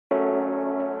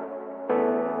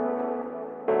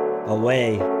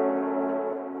Away.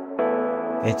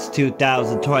 It's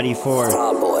 2024.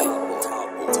 Tallboy.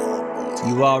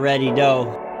 You already know.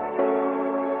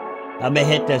 I'ma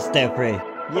hit this different.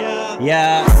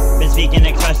 Yeah, been speaking,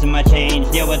 expressing my change.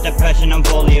 Deal with depression, I'm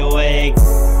fully awake.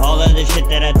 All of the shit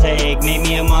that I take made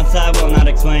me a monster, I will not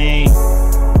explain.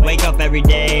 Wake up every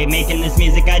day, making this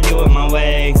music, I do it my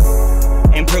way.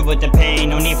 Improve with the pain,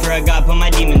 no need for a god, put my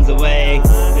demons away.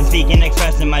 Been speaking,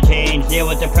 expressing my change. Deal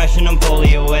with depression, I'm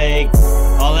fully awake.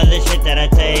 All of the shit that I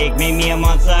take made me a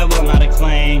monster, I will not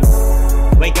explain.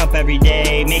 Wake up every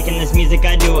day, making this music,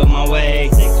 I do it my way.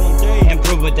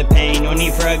 Improve with the pain, no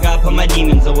need for a god, put my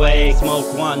demons away.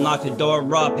 Smoke one, lock the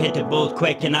door up, hit the booth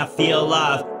quick and I feel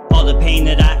alive. All the pain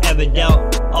that I ever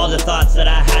dealt, all the thoughts that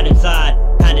I had inside.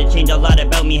 Had to change a lot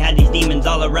about me, had these demons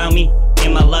all around me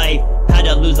in my life. Had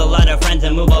to lose a lot of friends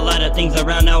and move a lot of things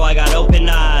around, now I got open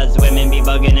eyes. Women be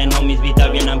bugging and homies be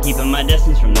thugging, I'm keeping my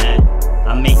distance from that.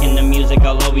 I'm making the music,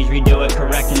 I'll always redo it,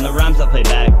 correcting the rhymes I'll play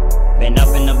back. Been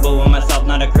up in the booth with myself,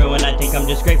 not a crew, and I think I'm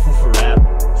just grateful for rap.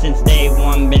 Since day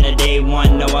one, been a day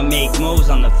one, know I make moves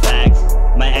on the facts.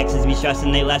 My exes be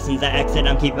stressing they lessons, I exit,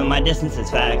 I'm keeping my distance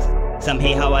as facts. Some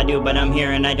hate how I do, but I'm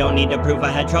here and I don't need to prove I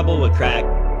had trouble with crack.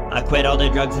 I quit all the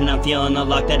drugs and I'm feeling the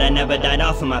luck that I never died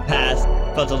off of my past.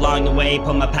 Felt along the way,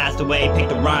 put my past away, pick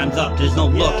the rhymes up, there's no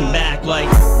looking back.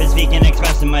 Like, been speaking,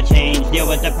 expressing my change. Deal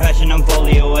with depression, I'm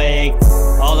fully awake.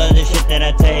 All of the shit that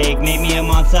I take made me a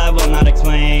monster, I will not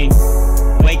explain.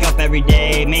 Wake up every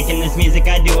day, making this music,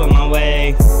 I do it my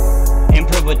way.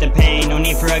 Improve with the pain, no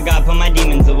need for a god, put my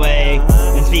demons away.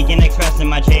 Been speaking, expressing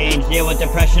my change. Deal with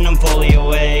depression, I'm fully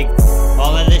awake.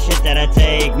 All of the shit that I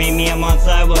take made me a monster,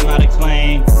 I will not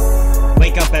explain.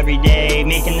 Wake up every day,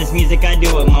 making this music, I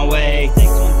do it my way.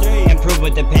 Improve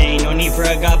with the pain, no need for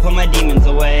a god, put my demons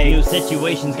away. New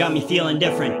situations got me feeling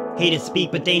different. Hate to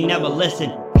speak, but they never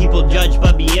listen. People judge,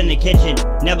 but be in the kitchen.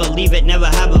 Never leave it, never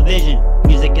have a vision.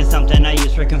 Music is something I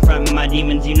use for confronting my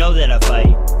demons, you know that I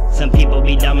fight. Some people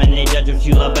be dumb and they judge what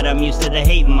you love, but I'm used to the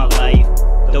hate in my life.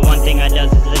 The one thing I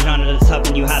does is the genre that's tough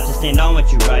and you have to stand on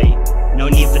what you write. No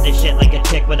need for this shit like a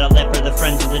chick with a lip or the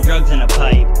friends with the drugs and a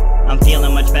pipe. I'm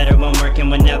feeling much better when working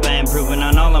with never improving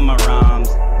on all of my rhymes.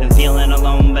 Been feeling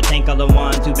alone, but thank all the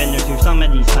ones who've been there through some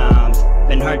of these times.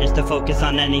 Been hardest to focus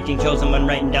on anything chosen when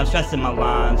writing down stress in my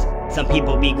lines. Some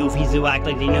people be goofies who act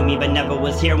like they knew me but never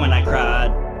was here when I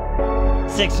cried.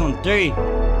 613.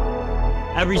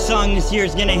 Every song this year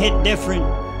is gonna hit different.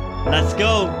 Let's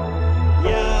go.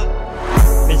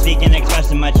 Yeah. Been speaking,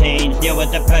 expressing my change. Deal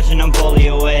with depression, I'm fully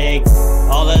awake.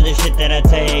 All of the shit that I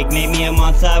take made me a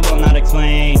monster, I will not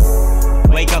explain.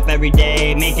 Wake up every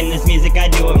day, making this music, I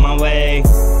do it my way.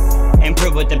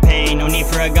 Improve with the pain, no need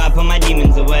for a god, put my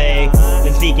demons away.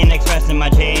 Been speaking, expressing my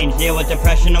change. Deal with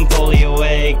depression, I'm fully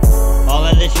awake. All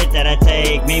of the shit that I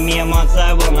take made me a monster,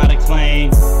 I will not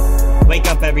explain. Wake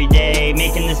up every day,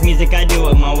 making this music, I do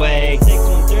it my way.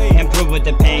 Improve with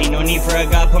the pain, no need for a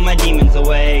god, put my demons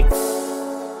away.